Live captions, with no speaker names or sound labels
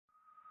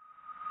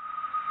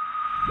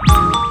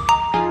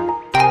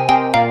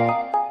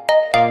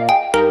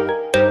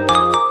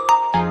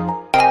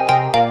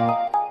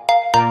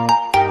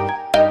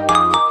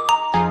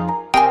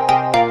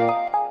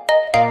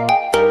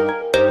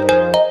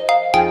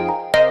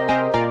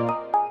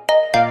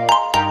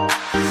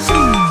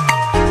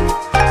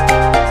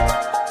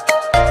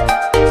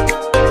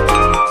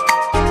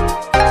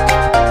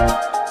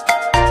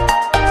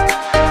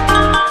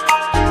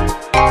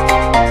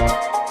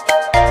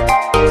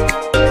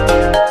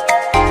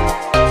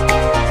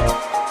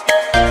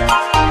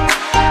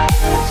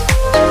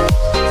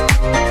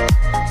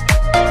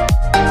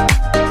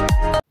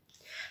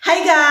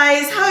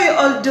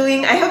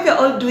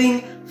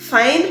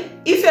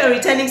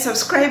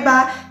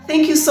subscriber,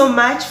 thank you so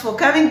much for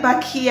coming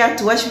back here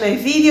to watch my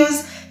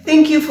videos.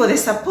 Thank you for the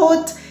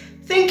support.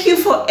 Thank you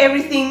for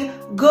everything.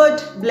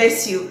 God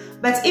bless you.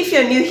 But if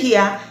you're new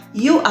here,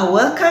 you are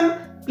welcome.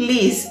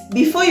 Please,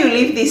 before you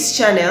leave this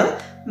channel,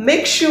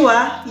 make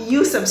sure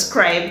you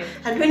subscribe.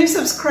 And when you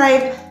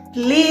subscribe,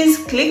 please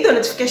click the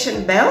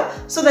notification bell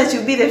so that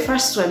you'll be the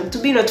first one to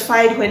be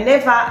notified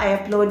whenever I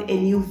upload a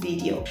new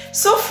video.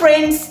 So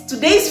friends,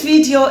 today's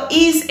video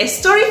is a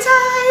story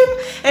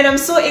time, and I'm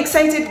so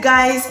excited,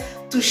 guys,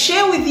 to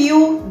share with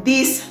you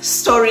this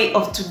story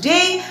of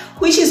today,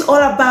 which is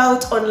all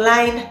about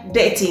online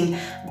dating.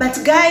 But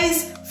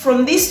guys,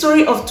 from this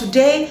story of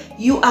today,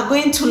 you are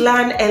going to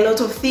learn a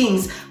lot of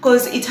things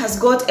because it has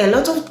got a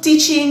lot of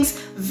teachings,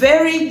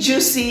 very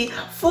juicy,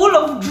 full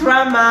of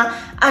drama.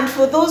 And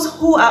for those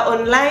who are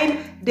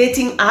online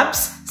dating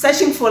apps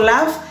searching for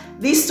love,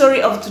 this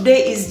story of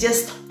today is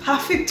just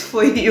perfect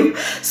for you.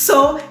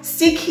 So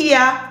stick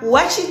here,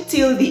 watch it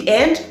till the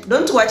end.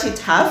 Don't watch it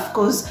half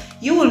because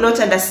you will not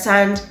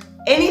understand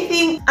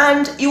anything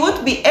and you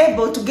won't be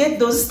able to get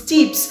those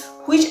tips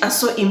which are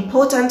so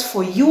important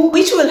for you,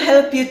 which will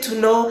help you to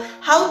know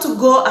how to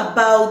go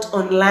about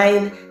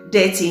online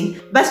dating.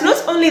 But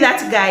not only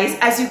that, guys,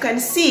 as you can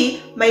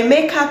see, my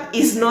makeup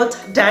is not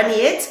done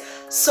yet.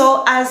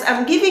 So as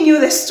I'm giving you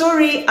the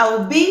story,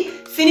 I'll be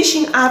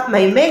finishing up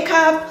my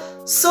makeup.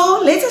 So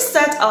let us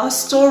start our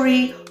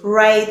story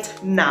right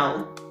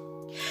now.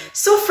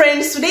 So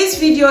friends, today's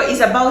video is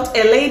about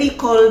a lady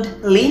called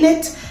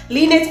Lynette.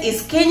 Lynette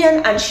is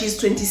Kenyan and she's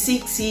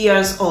 26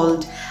 years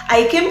old.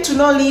 I came to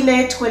know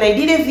Lynette when I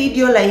did a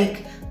video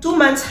like 2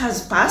 months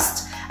has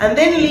passed, and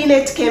then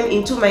Lynette came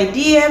into my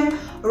DM,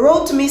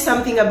 wrote me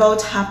something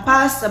about her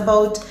past,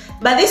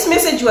 but this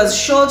message was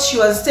short. She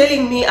was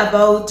telling me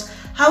about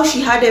how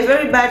she had a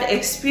very bad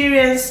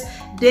experience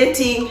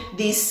dating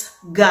this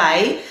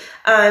guy.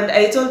 And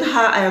I told her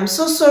I am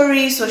so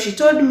sorry. So she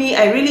told me,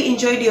 I really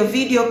enjoyed your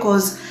video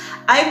because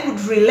I could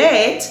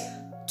relate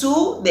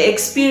to the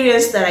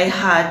experience that I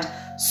had.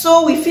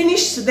 So we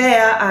finished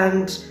there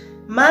and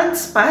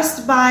months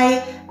passed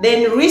by.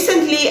 Then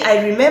recently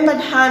I remembered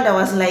her and I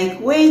was like,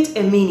 wait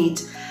a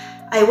minute,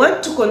 I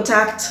want to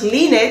contact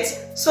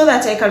Lynette so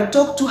that I can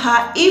talk to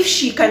her if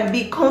she can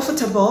be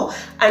comfortable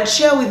and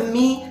share with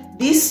me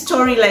this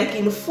story like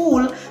in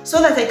full,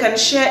 so that I can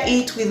share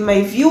it with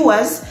my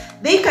viewers.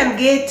 They can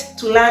get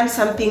to learn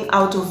something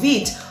out of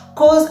it,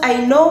 because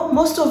I know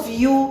most of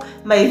you,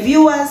 my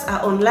viewers,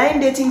 are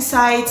online dating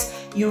sites.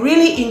 You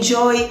really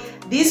enjoy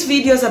these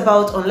videos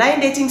about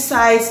online dating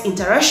sites,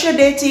 interracial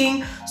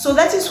dating. So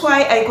that is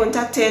why I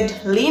contacted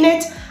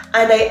Lynette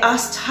and I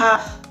asked her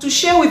to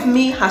share with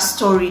me her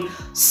story.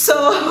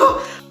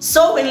 So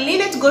when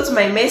Lynette got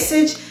my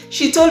message,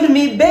 she told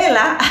me,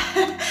 Bella,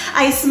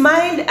 I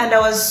smiled and I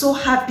was so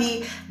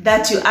happy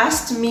that you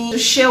asked me to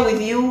share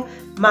with you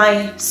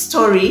my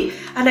story.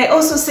 And I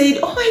also said,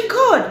 oh my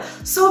God,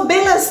 so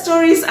Bella's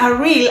stories are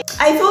real.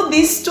 I thought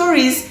these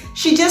stories,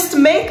 she just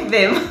make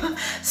them.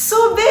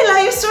 So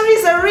Bella, your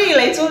stories are real.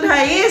 I told her,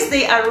 yes,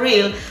 they are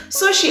real.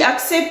 So she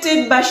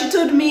accepted, but she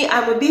told me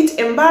I'm a bit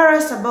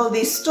embarrassed about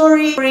this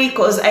story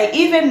because I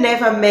even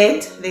never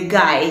met the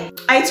guy.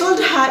 I told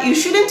her you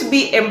shouldn't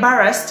be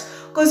embarrassed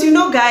because, you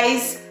know,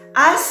 guys,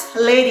 as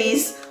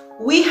ladies,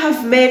 we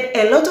have made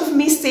a lot of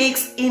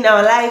mistakes in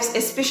our lives,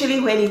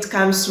 especially when it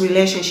comes to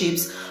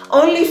relationships.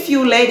 Only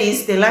few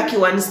ladies, the lucky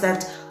ones,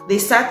 that they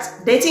start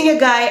dating a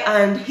guy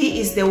and he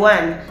is the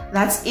one.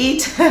 That's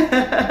it.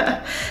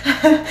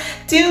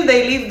 Till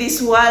they leave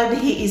this world,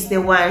 he is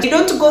the one. You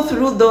don't go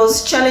through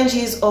those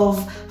challenges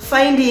of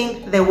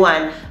finding the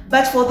one.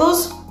 But for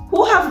those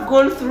who have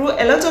gone through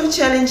a lot of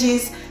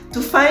challenges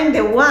to find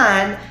the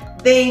one,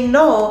 they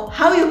know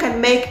how you can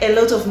make a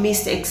lot of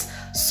mistakes.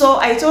 So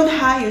I told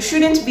her you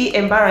shouldn't be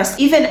embarrassed.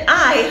 Even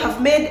I have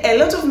made a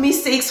lot of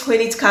mistakes when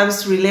it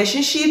comes to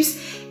relationships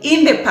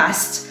in the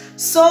past.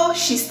 So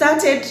she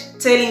started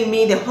telling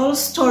me the whole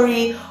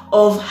story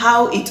of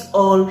how it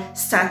all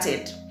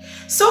started.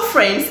 So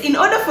friends, in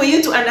order for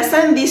you to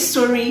understand this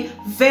story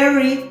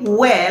very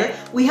well,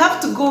 we have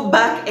to go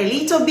back a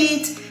little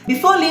bit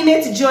before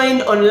Lynette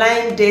joined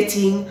online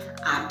dating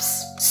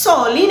apps.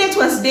 So Lynette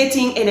was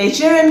dating a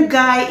Nigerian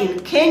guy in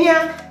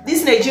Kenya.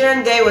 This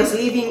Nigerian guy was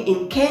living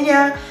in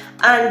Kenya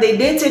and they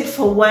dated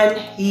for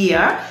 1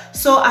 year.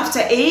 So after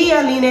a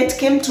year, Lynette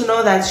came to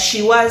know that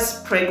she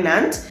was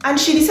pregnant and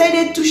she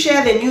decided to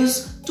share the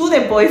news to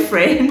the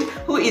boyfriend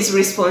who is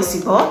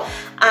responsible.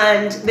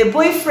 And the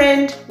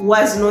boyfriend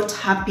was not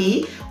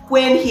happy.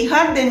 When he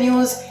heard the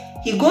news,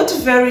 he got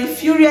very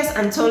furious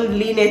and told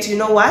Lynette, you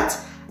know what?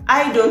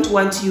 I don't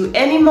want you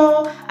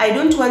anymore. I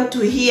don't want to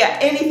hear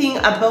anything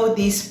about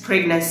this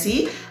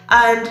pregnancy,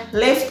 and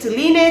left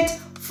Lynette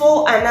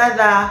for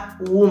another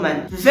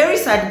woman. Very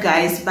sad,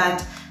 guys,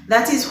 but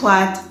that is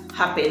what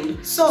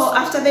happened. So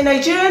after the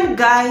Nigerian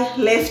guy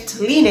left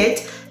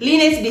Lynette,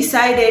 Lynette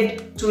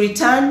decided to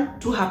return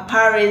to her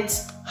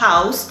parents'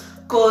 house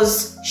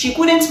because she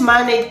couldn't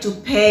manage to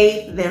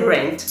pay the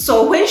rent.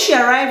 So when she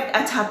arrived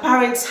at her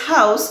parents'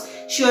 house,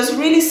 she was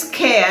really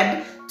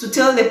scared to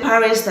tell the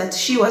parents that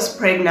she was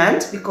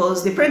pregnant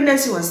because the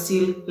pregnancy was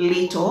still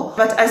little.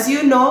 But as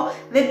you know,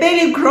 the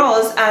belly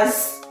grows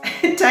as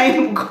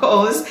time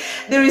goes.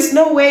 There is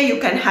no way you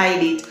can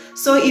hide it.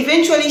 So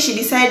eventually she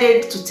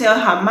decided to tell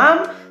her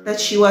mom that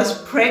she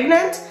was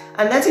pregnant,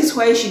 and that is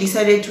why she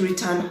decided to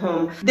return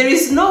home. There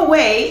is no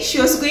way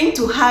she was going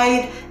to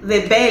hide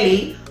the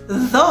belly,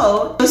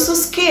 though she was so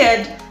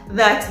scared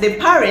that the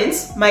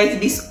parents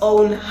might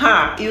disown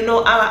her, you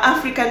know, our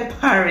African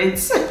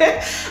parents.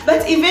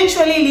 But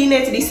eventually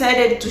Lynette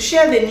decided to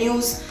share the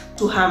news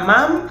to her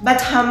mom,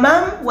 but her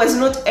mom was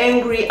not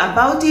angry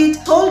about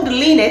it, told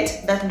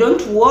Lynette that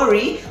don't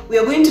worry, we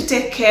are going to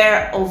take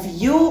care of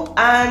you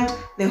and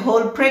the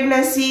whole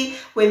pregnancy.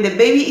 When the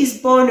baby is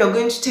born, you're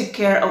going to take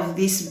care of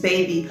this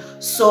baby,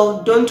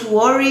 so don't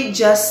worry,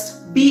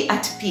 just be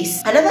at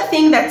peace. Another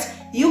thing that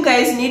you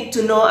guys need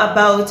to know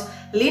about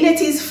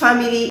Lynette's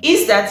family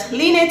is that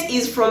Lynette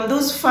is from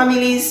those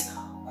families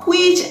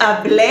which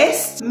are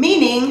blessed,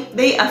 meaning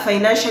they are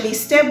financially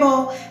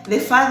stable. The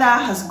father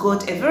has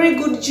got a very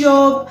good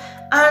job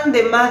and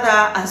the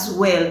mother as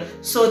well.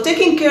 So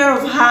taking care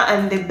of her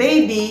and the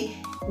baby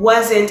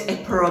wasn't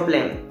a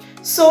problem.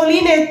 So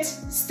Lynette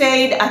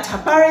stayed at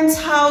her parents'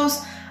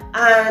 house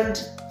and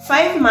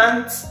 5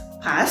 months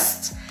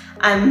passed,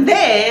 and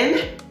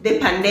then the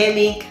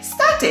pandemic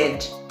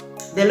started.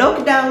 The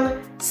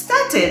lockdown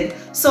started.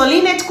 So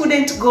Lynette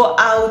couldn't go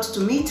out to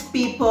meet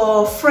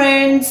people,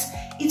 friends.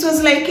 It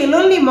was like a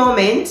lonely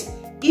moment.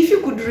 If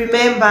you could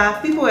remember,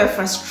 people were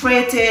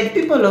frustrated,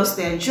 people lost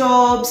their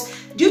jobs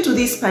due to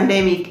this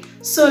pandemic.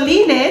 So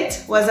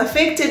Lynette was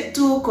affected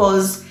too,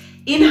 because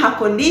in her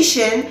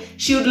condition,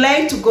 she would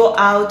like to go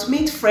out,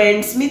 meet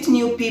friends, meet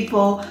new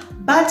people,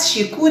 but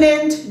she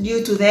couldn't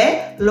due to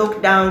the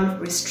lockdown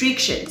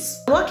restrictions.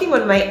 I'm working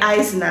on my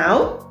eyes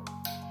now.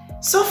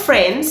 So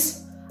friends,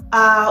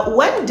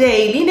 one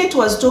day Lynette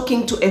was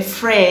talking to a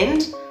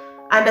friend,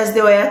 and as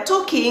they were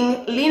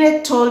talking,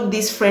 Lynette told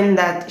this friend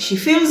that she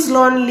feels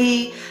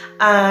lonely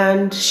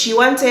and she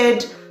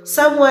wanted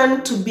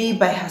someone to be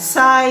by her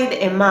side,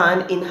 a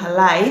man in her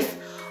life.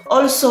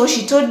 Also,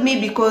 she told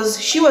me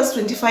because she was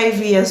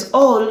 25 years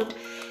old,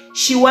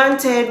 she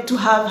wanted to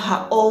have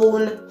her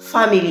own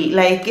family,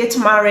 like get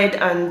married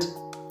and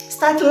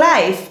start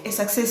life, a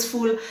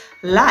successful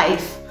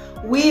life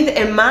with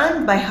a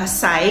man by her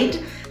side.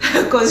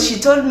 Because she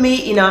told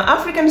me in our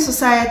African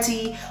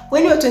society,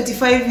 when you're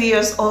 25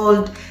 years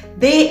old,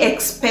 they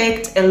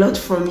expect a lot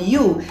from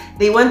you.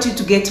 They want you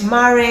to get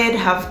married,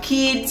 have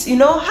kids, you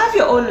know, have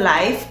your own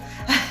life.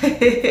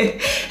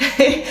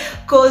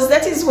 Because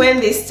that is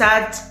when they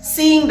start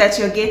seeing that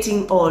you're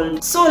getting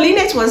old. So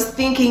Lynette was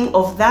thinking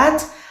of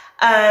that,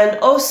 and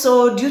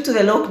also due to the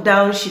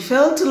lockdown, she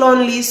felt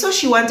lonely, so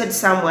she wanted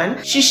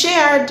someone. She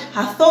shared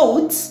her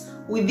thoughts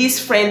with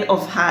this friend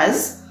of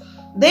hers.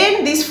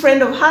 Then this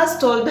friend of hers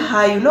told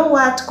her, you know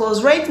what,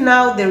 because right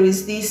now there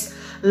is this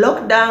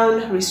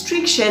lockdown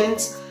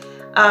restrictions,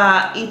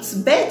 it's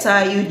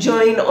better you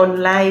join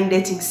online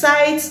dating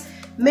sites.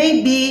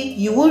 Maybe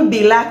you will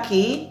be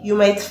lucky, you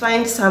might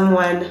find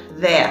someone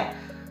there.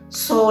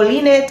 So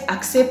Lynette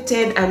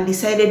accepted and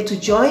decided to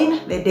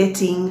join the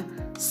dating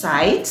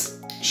site.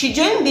 She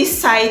joined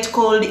this site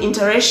called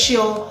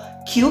Interracial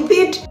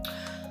Cupid.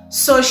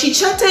 So she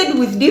chatted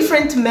with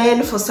different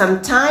men for some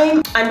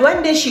time, and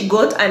one day she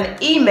got an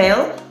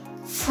email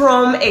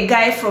from a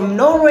guy from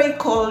Norway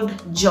called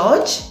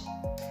George.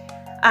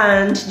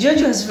 And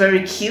George was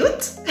very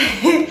cute,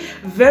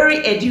 very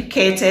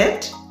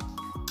educated.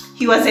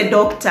 He was a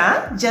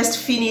doctor, just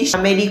finished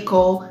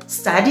medical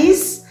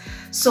studies.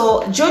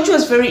 So George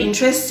was very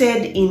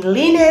interested in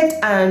Lynette,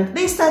 and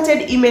they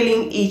started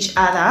emailing each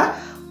other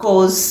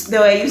because they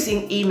were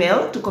using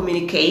email to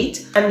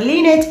communicate. And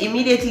Lynette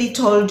immediately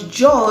told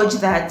George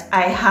that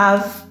I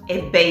have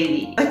a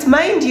baby. But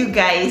mind you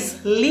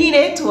guys,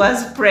 Lynette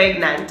was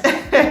pregnant.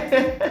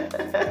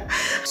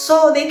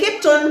 So they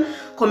kept on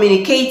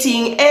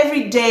communicating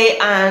every day,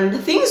 and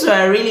things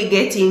were really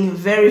getting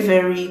very,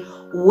 very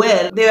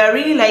well. They were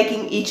really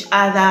liking each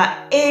other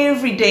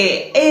every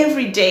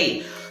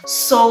day.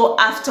 So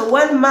after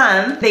 1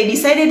 month, they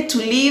decided to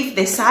leave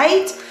the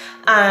site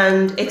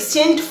and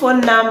exchanged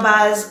phone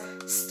numbers,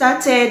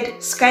 started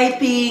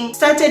Skyping,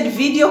 started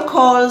video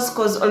calls,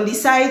 because on the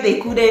side they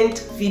couldn't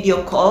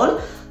video call.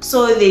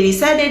 So they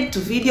decided to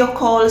video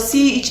call,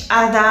 see each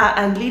other,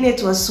 and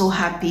Lynette was so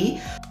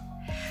happy.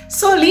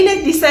 So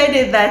Lynette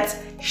decided that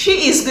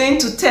she is going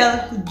to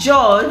tell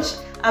George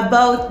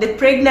about the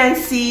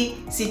pregnancy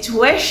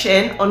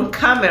situation on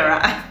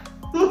camera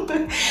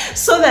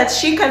so that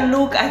she can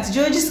look at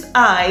George's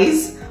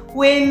eyes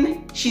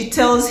when she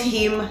tells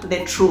him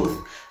the truth.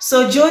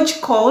 So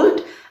George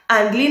called,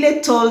 and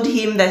Lynette told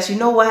him that, you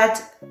know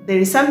what, there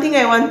is something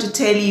I want to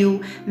tell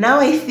you. Now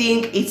I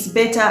think it's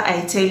better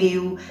I tell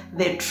you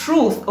the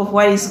truth of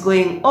what is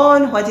going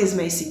on, what is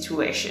my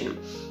situation.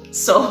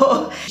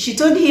 So she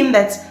told him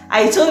that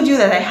I told you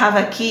that I have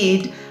a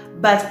kid,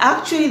 but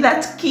actually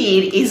that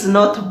kid is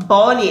not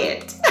born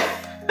yet.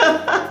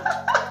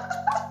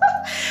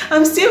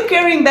 I'm still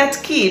carrying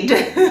that kid.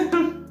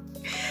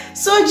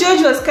 So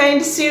George was kind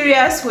of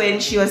serious when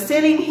she was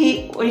telling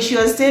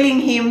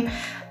him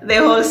the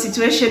whole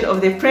situation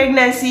of the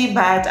pregnancy,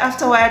 but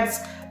afterwards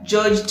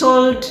George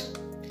told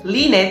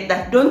Lynette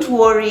that don't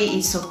worry,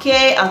 it's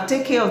okay, I'll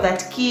take care of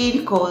that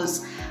kid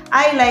because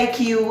I like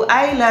you,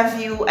 I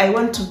love you, I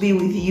want to be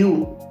with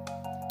you.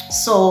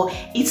 So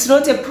it's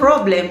not a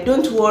problem,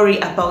 don't worry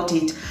about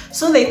it.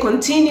 So they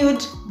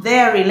continued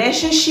their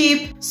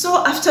relationship.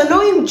 So after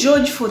knowing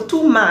George for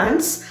 2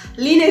 months,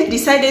 Lynette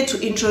decided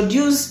to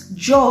introduce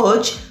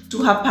George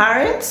to her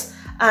parents,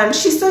 and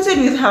she started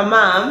with her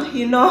mom.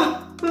 You know,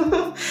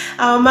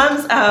 our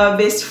moms are our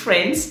best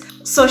friends.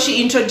 So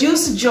she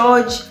introduced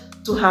George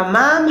to her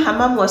mom. Her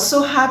mom was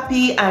so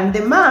happy, and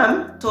the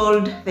mom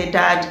told the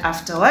dad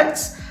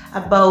afterwards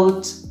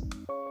about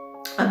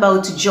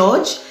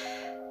George.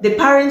 The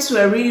parents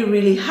were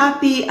really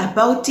happy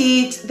about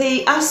it.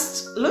 They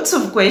asked lots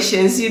of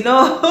questions, you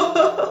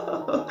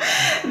know.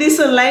 This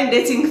online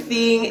dating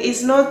thing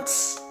is not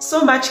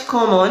so much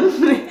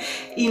common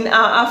in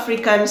our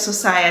African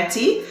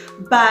society,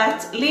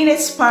 but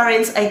Lynette's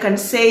parents, I can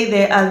say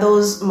they are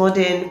those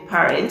modern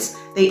parents.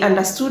 They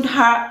understood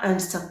her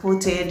and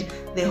supported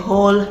the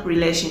whole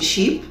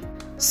relationship.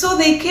 So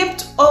they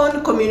kept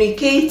on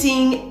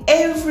communicating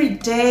every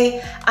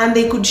day, and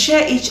they could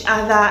share each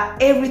other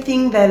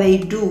everything that they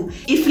do.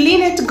 If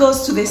Lynette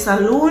goes to the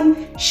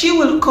salon, she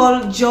will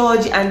call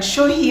George and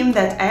show him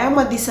that I am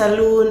at the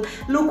salon,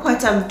 look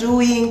what I'm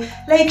doing,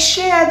 like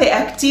share the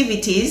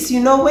activities, you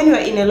know, when you're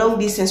in a long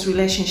distance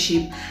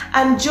relationship.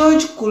 And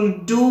George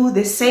could do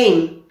the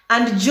same.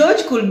 And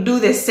George could do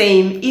the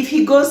same if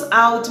he goes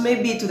out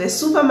maybe to the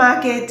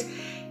supermarket.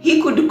 He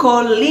could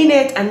call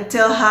Lynette and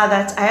tell her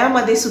that I am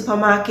at the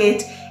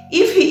supermarket.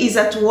 If he is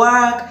at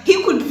work,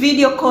 he could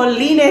video call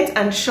Lynette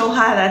and show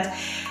her that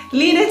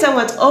Lynette, I'm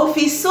at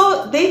office.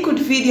 So they could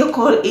video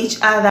call each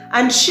other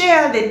and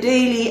share the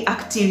daily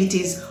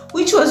activities,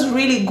 which was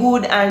really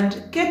good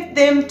and kept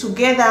them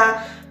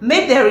together,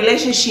 made their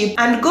relationship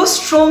and go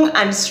strong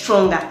and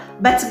stronger.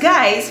 But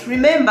guys,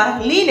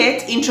 remember,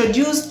 Lynette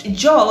introduced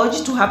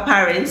George to her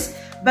parents,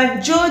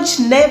 but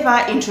George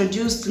never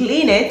introduced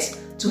Lynette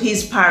to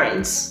his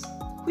parents,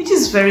 which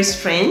is very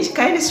strange,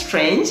 kind of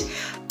strange.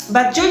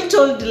 But George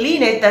told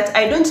Lynette that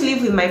I don't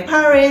live with my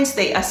parents,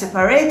 they are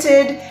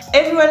separated,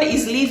 everyone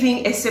is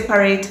living a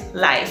separate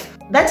life.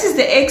 That is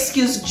the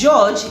excuse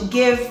George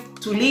gave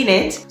to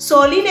Lynette. So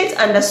Lynette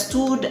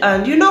understood,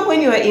 and you know,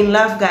 when you are in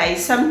love,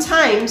 guys,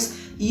 sometimes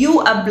you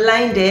are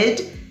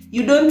blinded,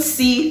 you don't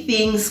see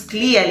things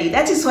clearly.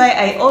 That is why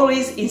I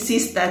always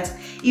insist that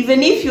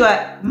even if you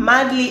are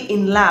madly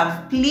in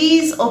love,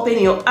 please open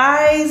your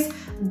eyes.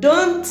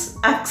 Don't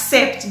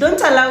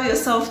allow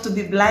yourself to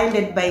be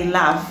blinded by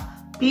love.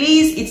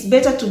 Please, it's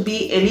better to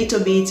be a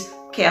little bit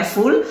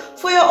careful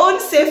for your own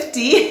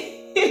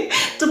safety,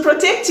 to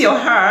protect your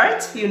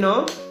heart, you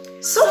know.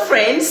 So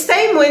friends,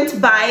 time went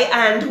by,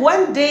 and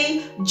one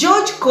day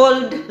George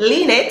called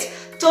Lynette,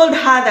 told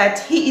her that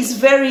he is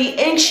very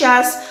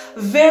anxious,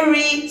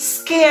 very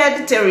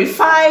scared,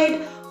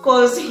 terrified,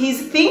 because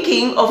he's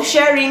thinking of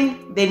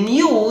sharing the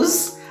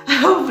news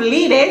of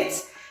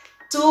Lynette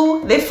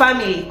to the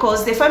family,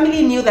 because the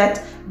family knew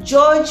that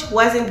George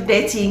wasn't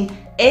dating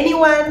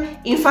anyone.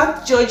 In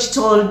fact, George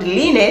told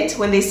Lynette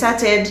when they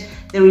started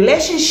the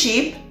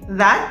relationship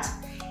that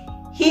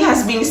he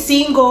has been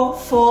single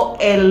for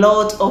a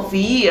lot of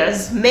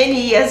years, many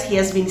years he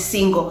has been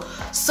single.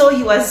 So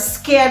he was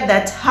scared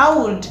that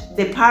how would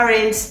the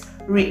parents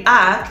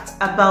react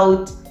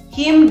about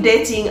him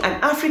dating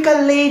an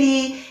African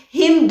lady,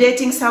 him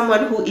dating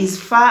someone who is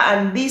far,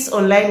 and this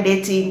online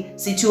dating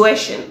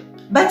situation.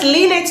 But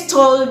Lynette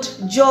told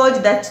George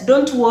that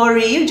don't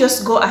worry, you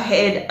just go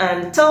ahead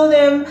and tell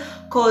them,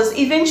 because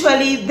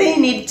eventually they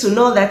need to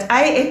know that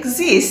I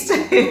exist.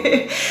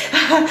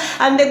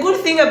 And the good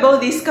thing about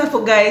this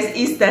couple, guys,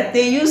 is that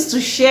they used to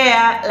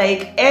share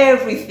like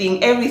everything,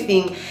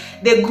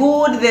 the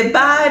good, the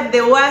bad,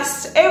 the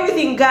worst,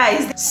 everything,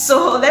 guys.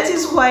 So that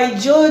is why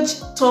George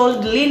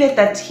told Lynette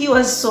that he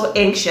was so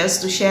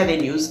anxious to share the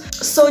news.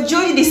 So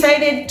George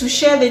decided to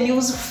share the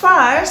news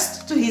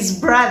first to his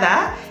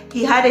brother.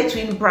 He had a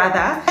twin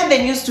brother, and the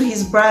news to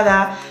his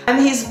brother,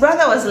 and his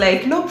brother was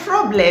like, no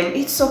problem,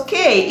 it's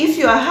okay, if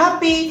you are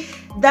happy,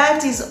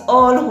 that is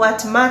all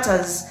what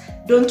matters,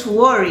 don't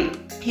worry.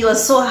 He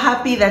was so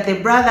happy that the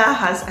brother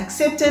has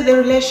accepted the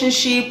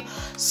relationship.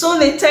 So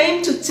the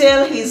time to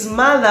tell his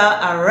mother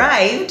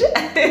arrived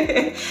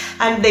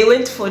and they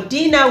went for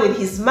dinner with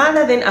his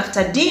mother. Then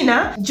after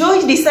dinner,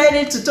 George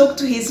decided to talk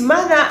to his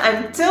mother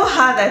and tell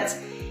her that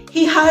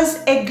he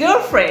has a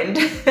girlfriend.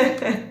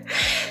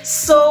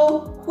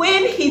 So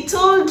when he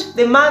told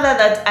the mother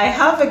that I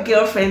have a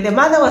girlfriend, the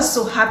mother was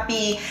so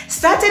happy,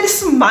 started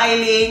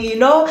smiling, you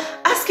know,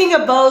 asking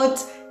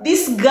about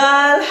this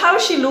girl, how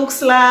she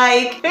looks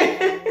like.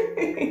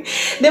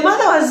 The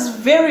mother was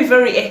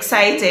very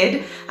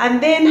excited.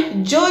 And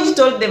then George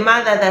told the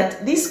mother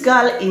that this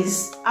girl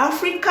is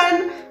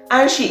African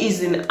and she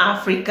is in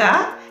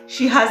Africa.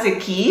 She has a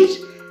kid.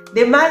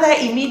 The mother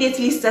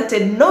immediately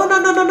started,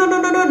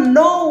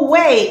 no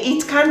way,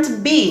 it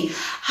can't be.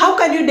 How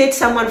can you date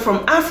someone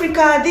from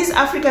Africa? These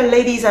African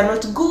ladies are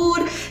not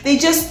good. They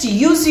just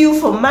use you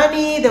for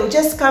money. They'll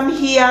just come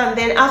here and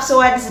then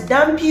afterwards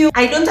dump you.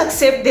 I don't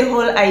accept the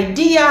whole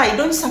idea. I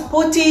don't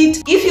support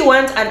it. If you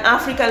want an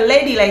African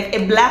lady, like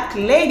a black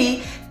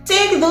lady,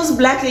 take those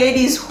black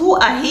ladies who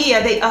are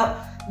here.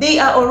 They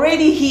are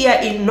already here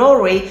in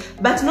Norway,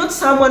 but not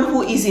someone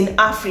who is in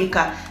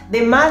Africa.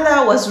 The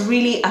mother was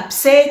really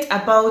upset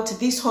about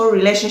this whole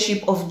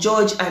relationship of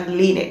George and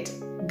Lynette.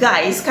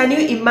 Guys, can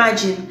you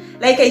imagine?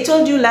 Like I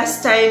told you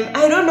last time,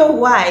 I don't know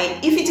why.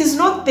 If it is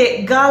not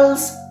the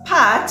girl's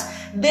part,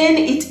 then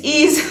it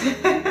is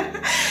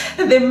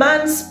the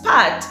man's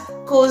part.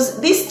 Because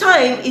this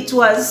time it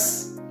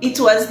was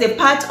the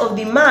part of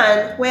the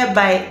man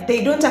whereby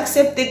they don't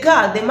accept the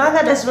girl. The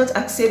mother does not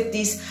accept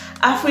this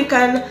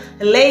African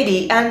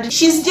lady, and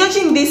she's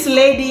judging this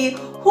lady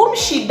whom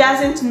she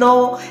doesn't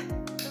know.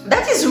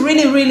 That is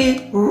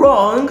really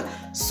wrong.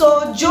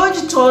 So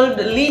George told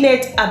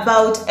Lynette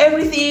about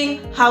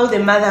everything, how the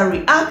mother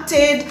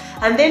reacted,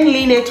 and then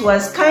Lynette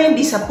was kind of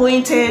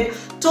disappointed,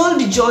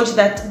 told George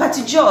that, but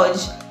George,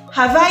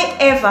 have I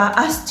ever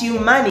asked you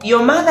money?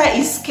 Your mother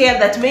is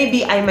scared that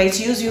maybe I might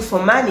use you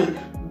for money,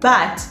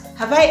 but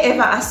have I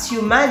ever asked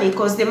you money?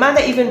 Because the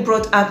mother even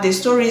brought up the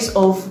stories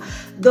of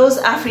those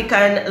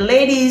African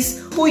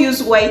ladies who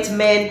use white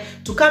men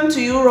to come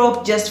to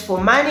Europe just for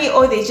money,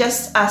 or they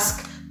just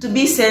ask to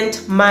be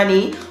sent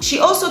money. She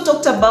also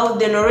talked about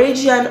the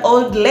Norwegian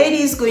old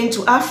ladies going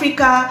to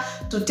Africa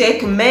to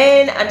take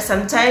men, and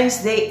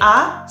sometimes they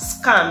are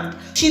scammed.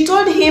 She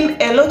told him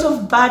a lot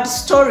of bad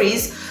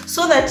stories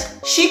so that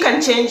she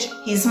can change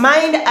his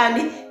mind,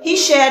 and he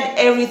shared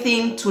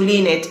everything to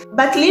Lynette.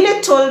 But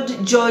Lynette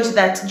told George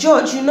that,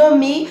 George, you know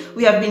me,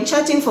 we have been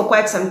chatting for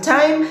quite some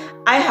time.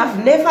 I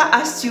have never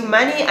asked you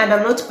money and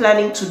I'm not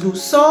planning to do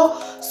so.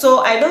 So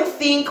I don't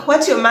think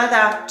what your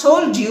mother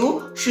told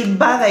you should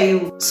bother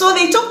you. So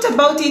they talked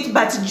about it,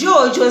 but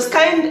George was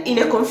kind in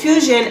a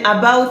confusion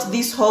about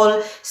this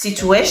whole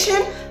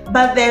situation,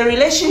 but their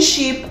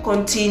relationship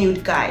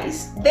continued,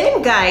 guys.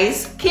 Then,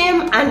 guys,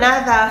 came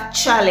another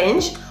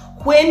challenge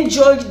when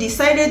George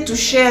decided to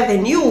share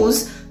the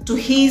news to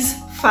his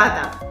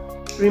father.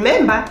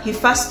 Remember, he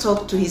first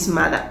talked to his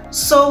mother.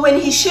 So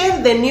when he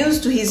shared the news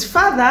to his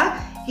father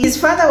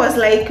was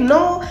like,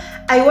 no,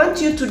 I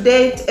want you to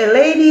date a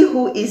lady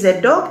who is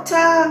a doctor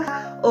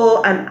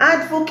or an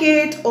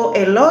advocate or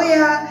a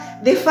lawyer.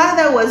 The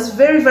father was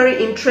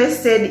very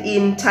interested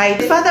in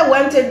titles. The father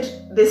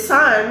wanted the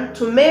son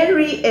to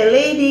marry a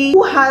lady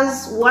who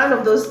has one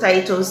of those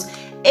titles.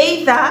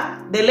 Either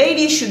the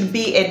lady should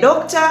be a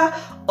doctor,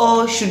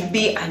 or should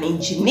be an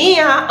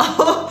engineer,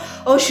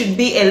 or should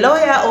be a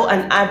lawyer or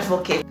an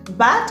advocate.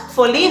 But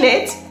for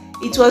Lynette,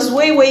 it was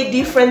way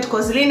different,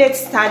 because Lynette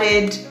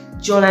studied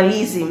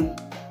journalism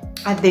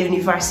at the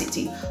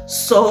university.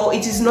 So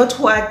it is not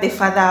what the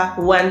father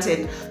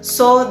wanted.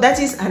 So that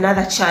is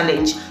another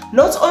challenge.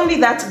 Not only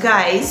that,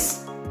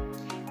 guys,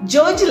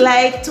 George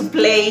liked to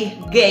play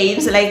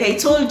games. Like I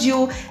told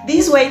you,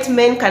 these white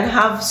men can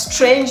have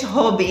strange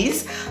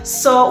hobbies.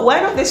 So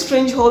one of the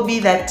strange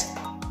hobbies that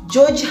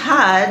George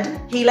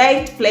had, he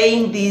liked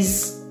playing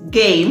these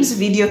games,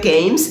 video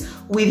games,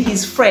 with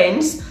his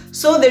friends.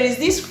 So there is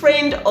this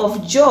friend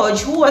of George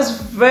who was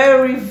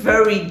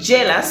very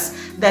jealous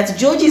that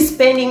George is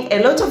spending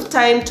a lot of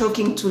time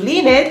talking to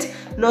Lynette,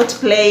 not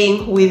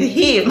playing with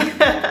him.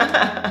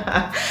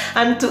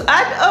 And to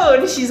add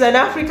on, she's an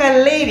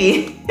African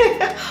lady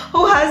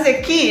who has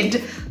a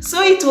kid.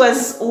 So it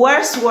was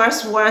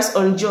worse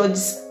on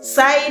George's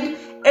side.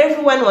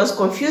 Everyone was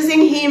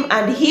confusing him,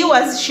 and he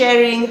was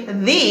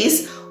sharing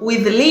this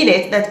with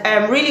Lynette, that I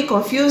am really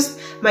confused.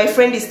 My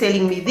friend is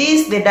telling me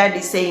this, the dad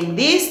is saying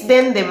this,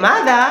 then the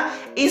mother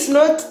is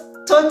not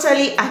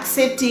totally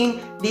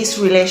accepting this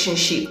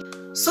relationship.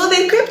 So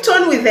they kept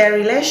on with their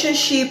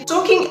relationship,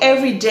 talking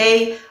every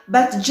day,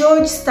 but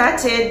George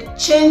started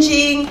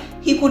changing.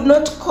 He could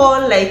not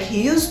call like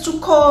he used to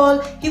call.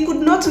 He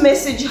could not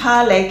message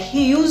her like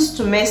he used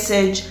to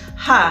message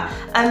her.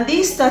 And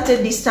this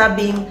started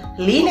disturbing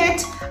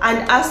Lynette, and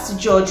asked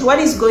George, what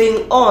is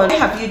going on? Why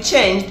have you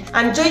changed?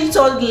 And George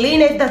told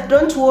Lynette that,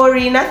 don't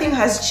worry, nothing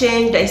has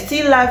changed. I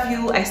still love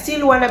you. I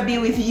still want to be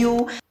with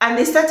you. And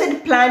they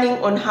started planning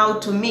on how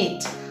to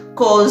meet,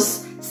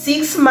 because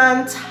 6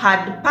 months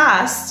had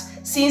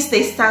passed since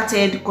they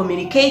started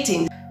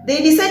communicating.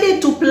 They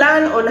decided to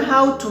plan on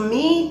how to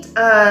meet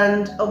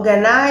and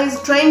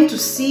organize, trying to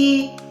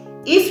see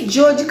if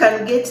George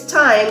can get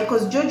time,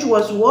 because George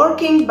was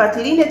working, but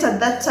Lynette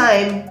at that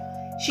time,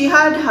 she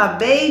had her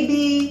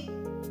baby.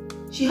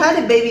 She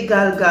had a baby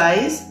girl,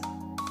 guys.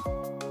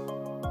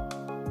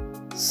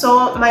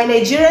 So my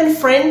Nigerian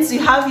friends,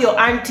 you have your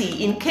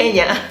auntie in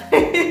Kenya.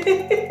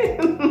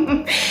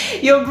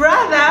 Your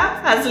brother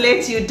has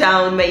let you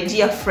down, my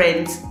dear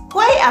friends.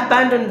 Why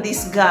abandon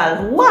this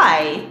girl?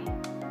 Why?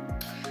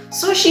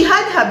 So she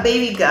had her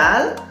baby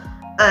girl,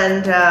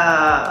 and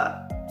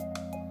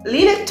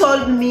Lynette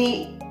told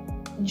me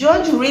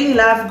George really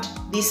loved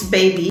this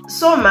baby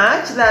so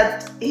much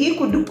that he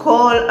could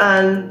call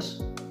and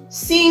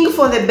sing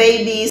for the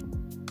babies,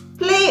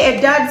 play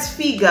a dad's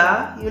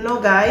figure, you know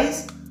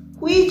guys,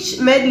 which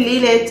made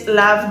Lynette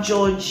love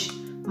George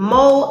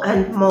more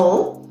and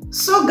more.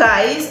 So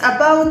guys,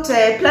 about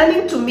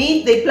planning to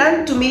meet, they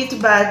planned to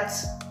meet, but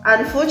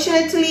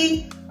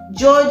unfortunately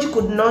George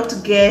could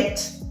not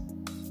get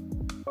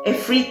a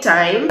free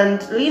time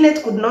and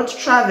Lynette could not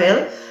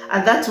travel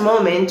at that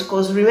moment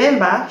because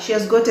remember, she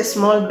has got a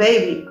small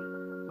baby.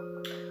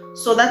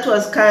 So that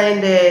was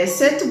kind of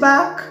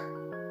setback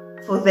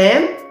for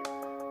them.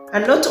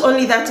 And not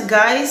only that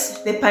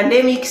guys, the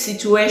pandemic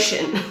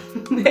situation,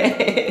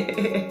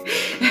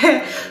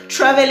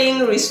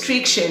 traveling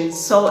restrictions,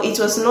 so it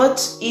was not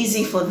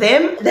easy for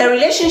them. The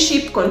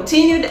relationship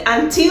continued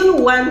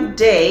until one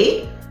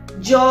day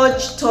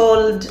George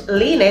told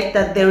Lynette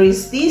that there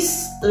is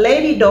this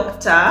lady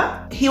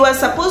doctor. He was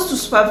supposed to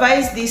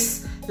supervise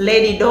this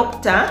lady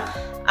doctor,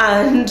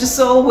 and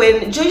so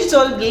when George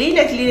told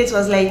Lynette, Lynette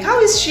was like,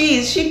 how is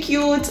she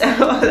cute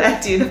and all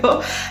that, you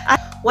know.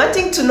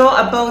 Wanting to know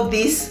about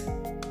this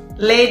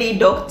lady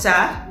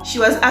doctor, she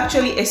was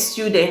actually a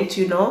student,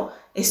 you know,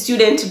 a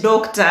student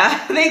doctor.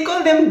 They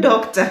call them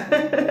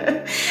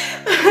doctor.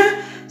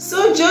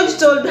 So George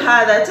told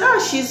her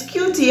that she's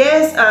cute,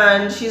 yes,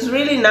 and she's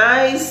really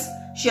nice.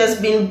 She has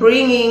been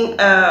bringing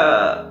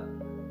oh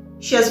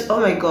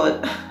my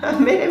god, I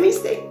made a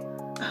mistake.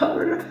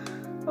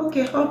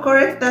 Okay, I'll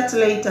correct that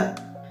later.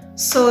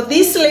 So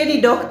this lady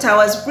doctor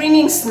was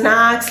bringing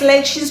snacks,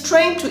 like she's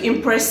trying to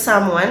impress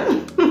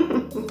someone.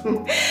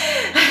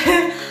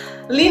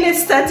 Lynette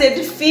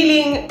started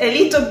feeling a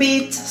little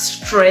bit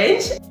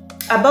strange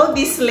about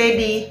this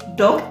lady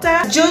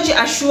doctor. George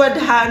assured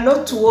her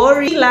not to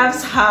worry, he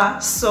loves her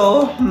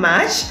so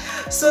much.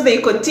 So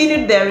they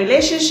continued their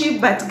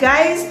relationship, but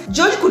guys,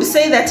 George could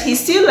say that he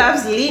still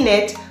loves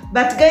Lynette,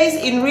 but guys,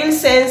 in real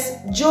sense,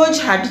 George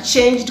had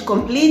changed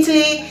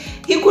completely.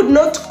 He could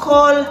not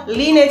call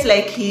Lynette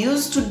like he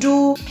used to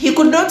do. He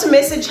could not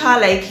message her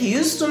like he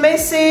used to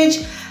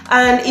message.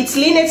 And it's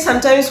Lynette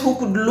sometimes who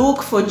could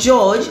look for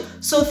George.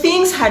 So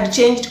things had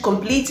changed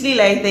completely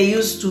like they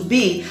used to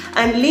be.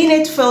 And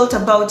Lynette felt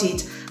about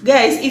it.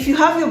 Guys, if you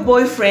have your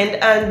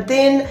boyfriend and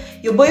then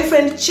your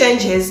boyfriend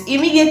changes,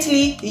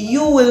 immediately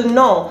you will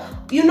know.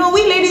 You know,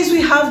 we ladies,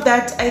 we have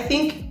that, I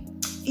think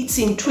it's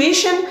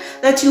intuition,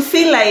 that you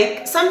feel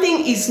like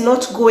something is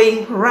not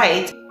going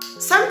right.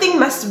 Something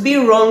must be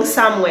wrong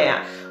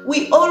somewhere.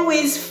 We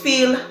always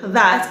feel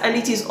that, and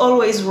it is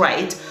always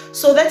right.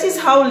 So that is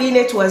how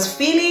Lynette was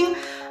feeling.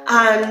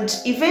 And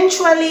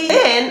eventually,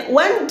 then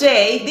one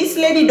day, this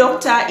lady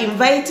doctor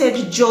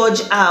invited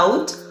George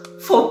out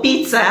for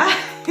pizza.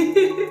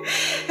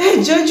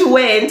 George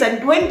went,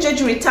 and when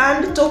George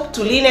returned, talked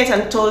to Lynette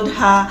and told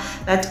her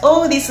that,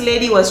 oh, this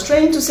lady was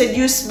trying to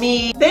seduce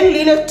me. Then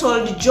Lynette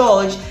told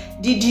George,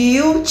 did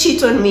you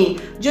cheat on me?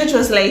 George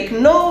was like,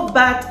 no,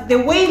 but the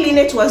way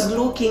Lynette was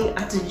looking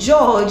at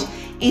George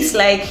is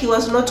like he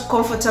was not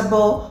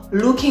comfortable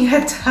looking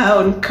at her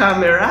on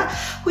camera,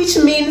 which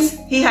means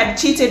he had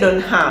cheated on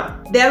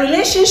her. Their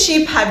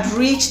relationship had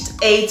reached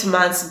 8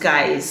 months,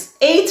 guys.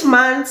 8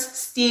 months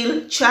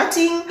still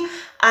chatting,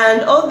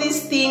 and all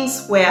these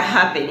things were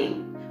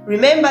happening.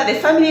 Remember, the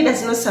family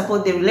does not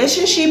support the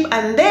relationship,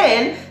 and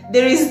then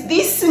there is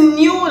this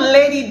new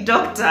lady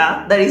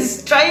doctor that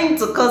is trying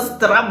to cause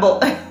trouble.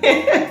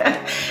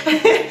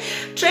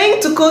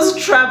 Trying to cause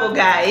trouble,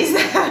 guys.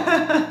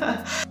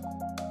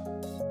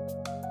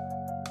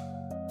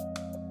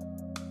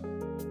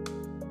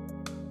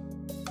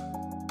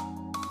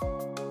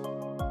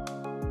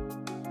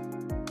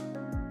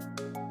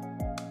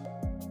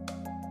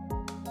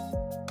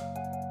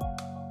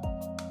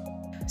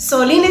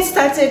 So Lynette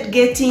started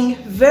getting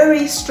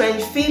very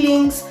strange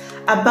feelings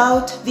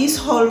about this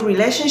whole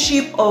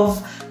relationship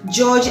of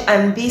George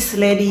and this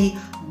lady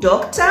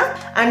doctor,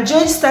 and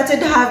George started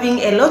having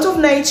a lot of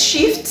night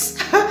shifts,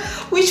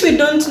 which we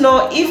don't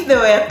know if they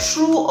were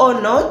true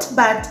or not,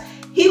 but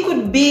he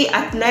could be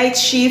at night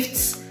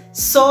shifts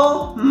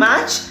so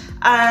much,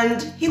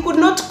 and he could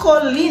not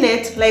call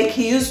Lynette like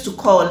he used to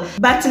call.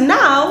 But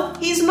now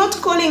he's not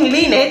calling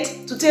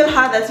Lynette to tell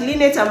her that,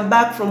 Lynette, I'm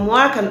back from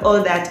work and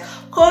all that.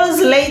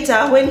 Calls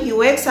later when he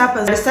wakes up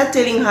and start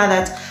telling her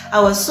that I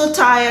was so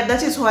tired,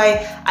 that is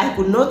why I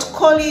could not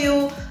call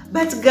you.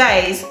 But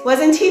guys,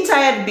 wasn't he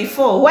tired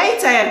before? Why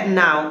tired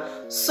now?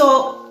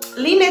 So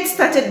Lynette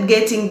started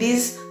getting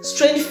these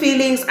strange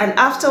feelings, and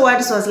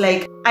afterwards was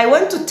like, I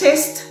want to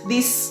test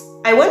this.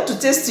 I want to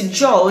test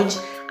George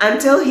and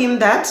tell him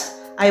that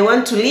I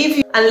want to leave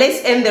you and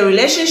let's end the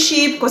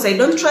relationship because I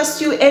don't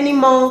trust you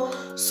anymore.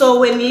 So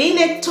when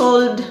Lynette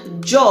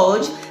told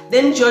George,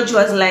 then George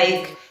was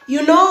like,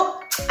 you know,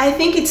 I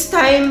think it's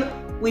time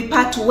we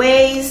part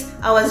ways.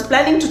 I was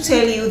planning to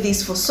tell you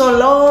this for so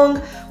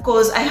long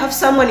because I have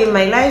someone in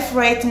my life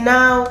right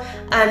now,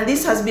 and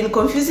this has been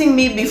confusing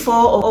me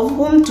before of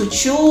whom to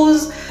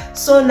choose.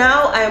 So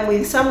now I'm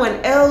with someone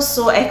else,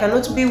 so I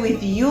cannot be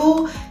with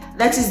you.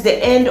 that is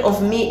the end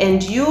of me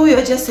and you.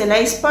 You're just a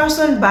nice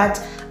person,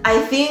 but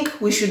I think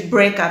we should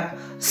break up.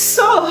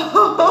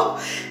 So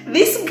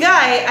this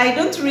guy, I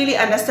don't really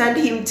understand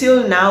him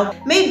till now.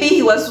 Maybe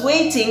he was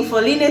waiting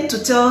for Lynette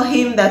to tell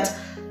him that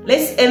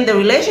let's end the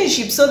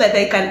relationship so that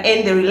they can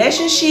end the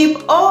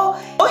relationship, or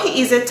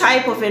he is a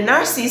type of a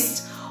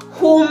narcissist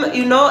whom,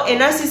 you know, a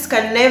narcissist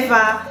can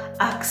never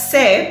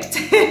accept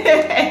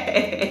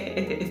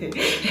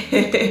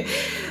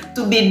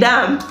to be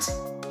dumped.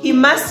 He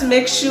must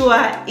make sure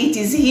it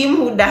is him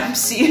who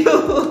dumps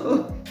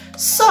you.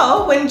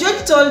 So when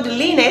George told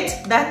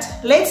Lynette that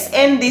let's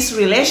end this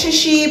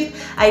relationship,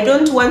 I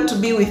don't want to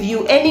be with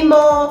you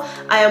anymore,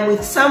 I am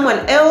with someone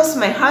else,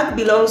 my heart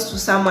belongs to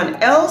someone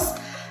else,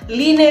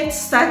 Lynette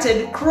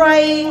started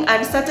crying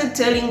and started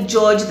telling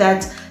George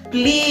that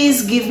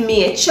please give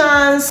me a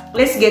chance,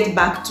 let's get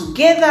back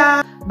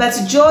together. But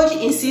George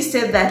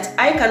insisted that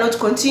I cannot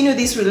continue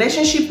this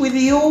relationship with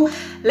you,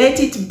 let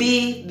it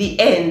be the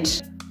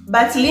end.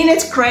 But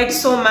Lynette cried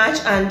so much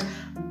and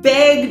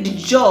begged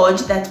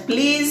George that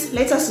please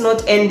let us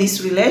not end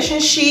this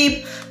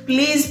relationship,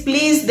 please,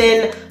 please.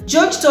 Then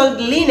George told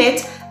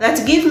Lynette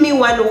that give me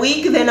 1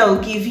 week, then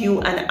I'll give you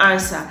an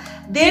answer.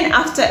 Then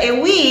after a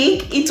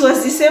week, it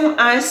was the same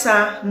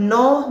answer,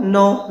 no,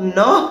 no,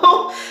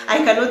 no, I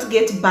cannot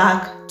get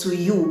back to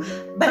you.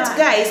 But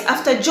guys,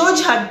 after George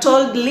had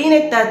told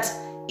Lynette that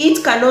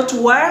it cannot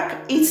work,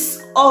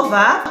 it's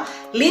over,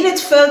 Lynette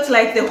felt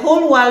like the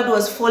whole world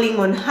was falling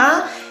on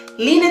her.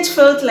 Lynette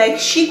felt like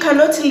she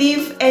cannot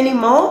live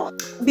anymore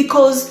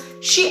because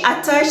she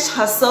attached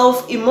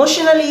herself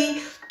emotionally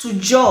to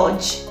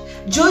George.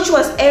 George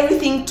was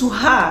everything to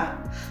her.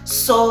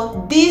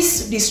 So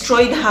this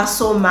destroyed her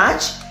so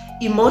much,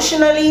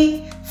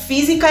 emotionally,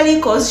 physically,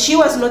 because she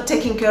was not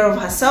taking care of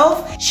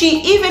herself.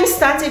 She even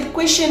started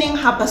questioning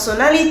her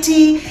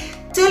personality,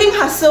 telling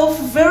herself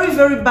very,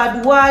 very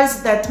bad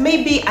words that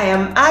maybe I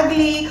am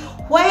ugly.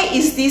 Why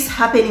is this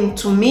happening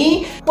to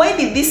me? Why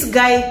did this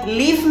guy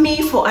leave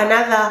me for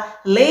another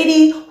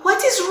lady?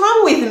 What is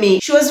wrong with me?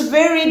 She was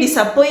very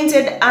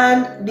disappointed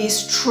and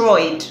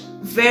destroyed.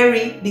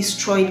 Very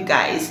destroyed,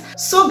 guys.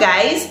 So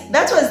guys,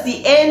 that was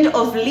the end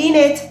of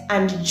Lynette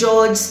and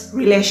George's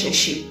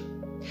relationship.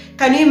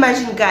 Can you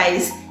imagine,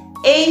 guys?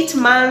 8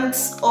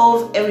 months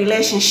of a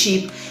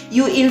relationship.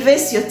 You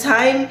invest your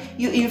time,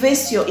 you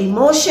invest your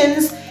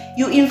emotions,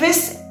 you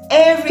invest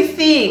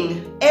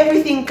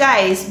everything,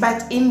 guys,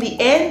 but in the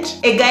end,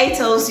 a guy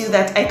tells you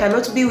that I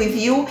cannot be with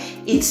you,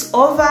 it's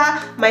over,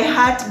 my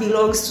heart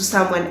belongs to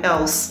someone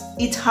else.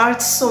 It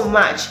hurts so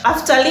much.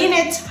 After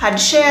Lynette had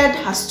shared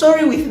her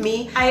story with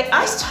me, I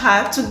asked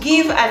her to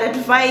give an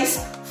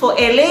advice for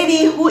a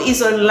lady who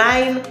is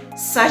online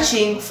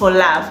searching for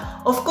love.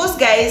 Of course,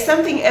 guys,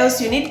 something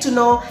else you need to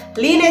know,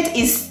 Lynette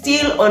is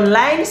still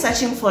online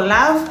searching for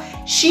love.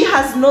 She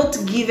has not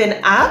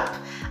given up.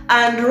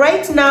 And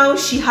right now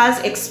she has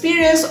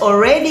experience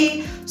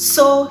already,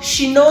 so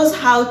she knows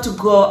how to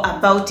go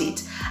about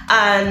it.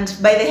 And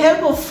by the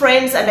help of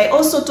friends, and I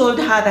also told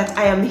her that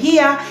I am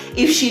here.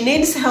 If she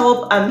needs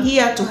help, I'm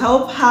here to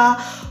help her,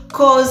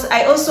 because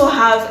I also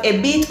have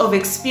a bit of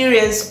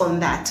experience on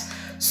that.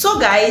 So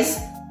guys,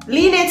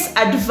 Lynette's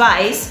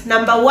advice,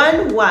 number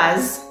 1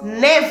 was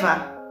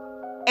never,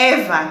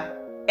 ever,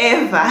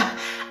 ever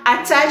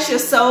attach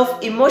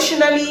yourself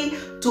emotionally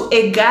to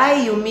a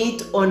guy you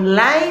meet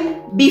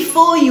online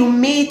before you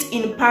meet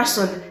in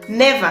person.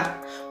 Never.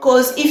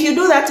 Because if you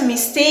do that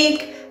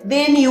mistake,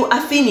 then you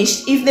are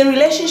finished. If the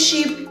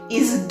relationship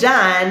is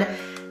done,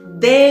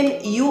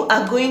 then you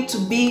are going to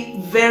be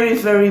very,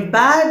 very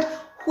bad,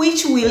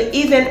 which will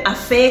even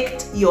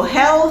affect your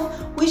health,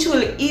 which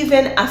will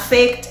even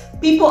affect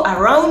people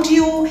around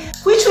you,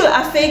 which will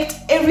affect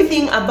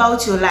everything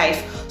about your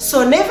life.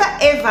 So never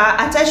ever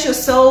attach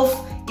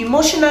yourself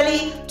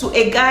emotionally to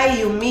a guy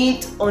you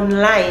meet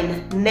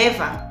online.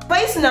 Never.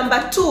 Advice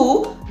number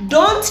 2,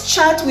 don't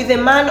chat with a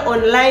man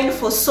online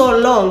for so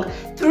long,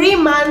 3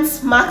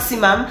 months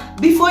maximum,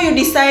 before you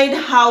decide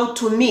how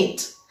to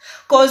meet.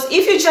 Because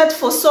if you chat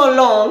for so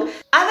long,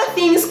 other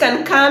things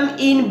can come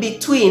in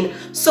between.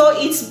 So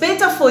it's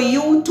better for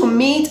you to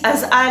meet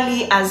as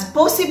early as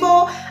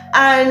possible,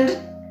 and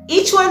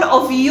each one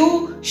of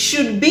you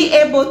should be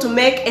able to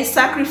make a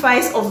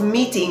sacrifice of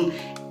meeting.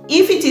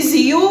 If it is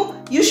you,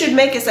 you should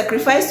make a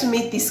sacrifice to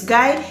meet this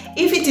guy.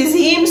 If it is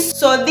him,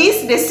 so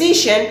this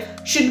decision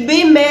should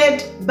be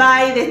made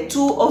by the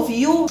 2 of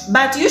you.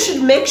 But you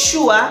should make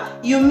sure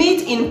you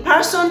meet in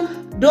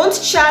person. Don't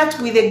chat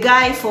with a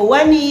guy for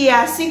 1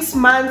 year, 6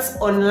 months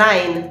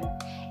online.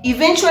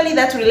 Eventually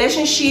that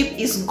relationship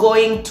is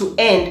going to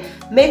end.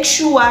 Make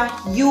sure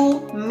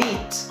you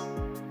meet.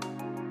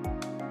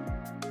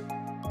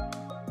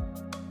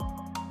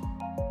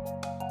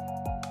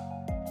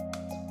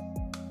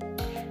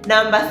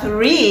 Number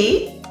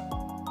 3,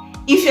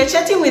 if you're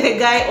chatting with a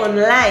guy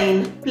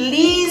online,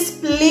 please,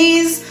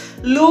 please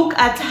look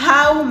at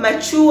how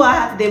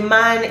mature the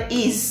man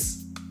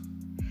is.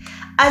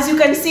 As you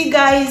can see,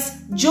 guys,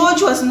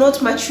 George was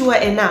not mature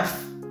enough.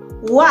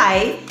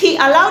 Why? He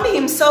allowed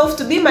himself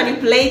to be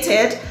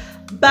manipulated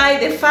by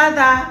the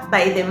father,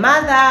 by the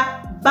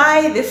mother,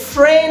 by the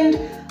friend,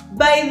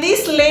 by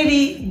this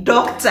lady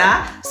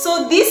doctor.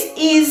 So this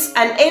is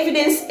an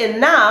evidence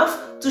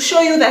enough to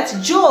show you that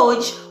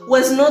George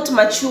was not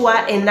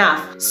mature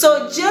enough.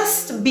 So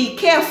just be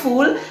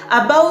careful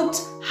about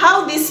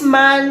how this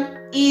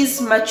man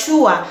is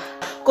mature,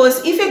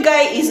 because if a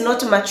guy is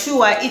not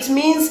mature, it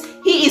means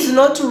he is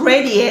not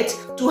ready yet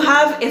to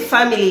have a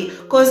family,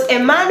 because a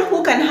man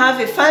who can have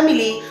a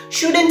family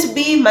shouldn't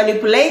be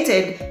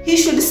manipulated. He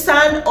should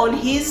stand on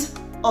his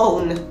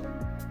own.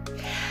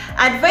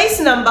 Advice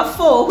number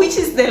 4, which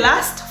is the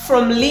last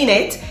from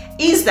Lynette,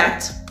 is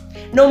that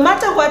no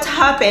matter what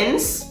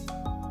happens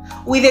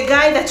with a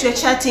guy that you're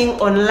chatting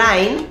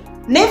online,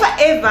 never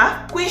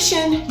ever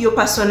question your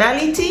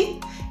personality.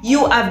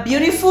 You are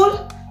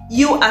beautiful,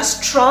 you are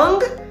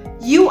strong,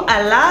 you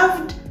are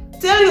loved.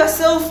 Tell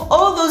yourself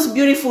all those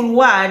beautiful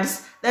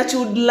words that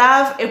you would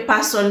love a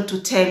person to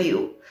tell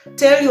you.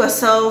 Tell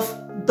yourself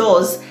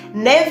those.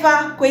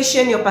 Never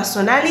question your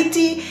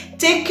personality.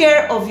 Take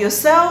care of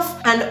yourself.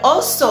 And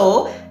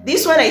also,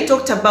 this one I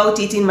talked about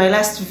it in my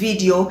last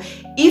video.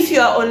 If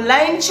you are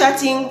online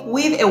chatting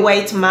with a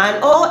white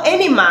man or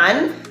any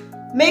man,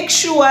 make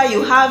sure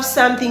you have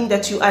something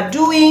that you are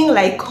doing,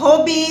 like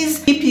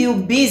hobbies, keep you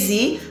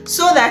busy,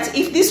 so that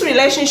if this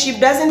relationship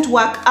doesn't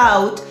work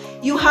out,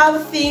 you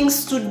have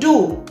things to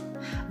do.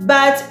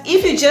 But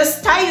if you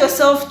just tie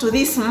yourself to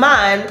this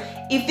man,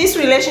 if this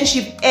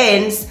relationship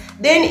ends,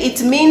 then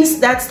it means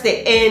that's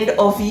the end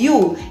of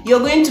you. You're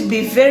going to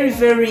be very,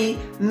 very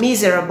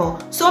miserable.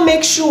 So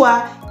make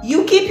sure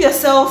you keep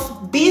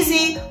yourself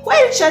busy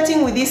while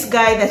chatting with this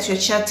guy that you're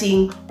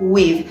chatting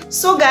with.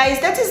 So guys,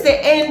 that is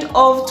the end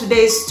of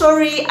today's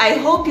story. I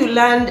hope you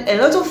learned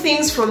a lot of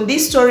things from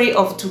this story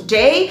of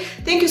today.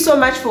 Thank you so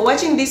much for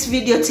watching this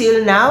video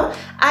till now.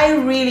 I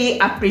really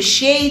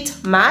appreciate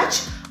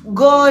much.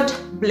 God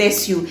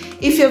bless you.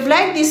 If you've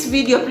liked this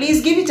video,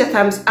 please give it a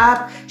thumbs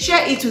up,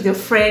 share it with your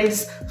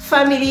friends,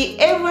 family,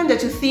 everyone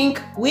that you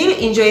think will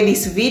enjoy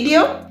this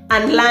video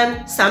and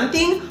learn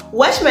something.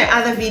 Watch my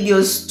other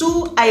videos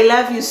too. I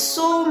love you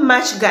so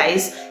much,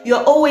 guys.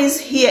 You're always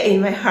here in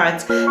my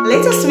heart.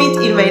 Let us meet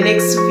in my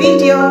next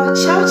video.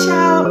 Ciao,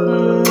 ciao.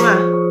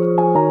 Mwah.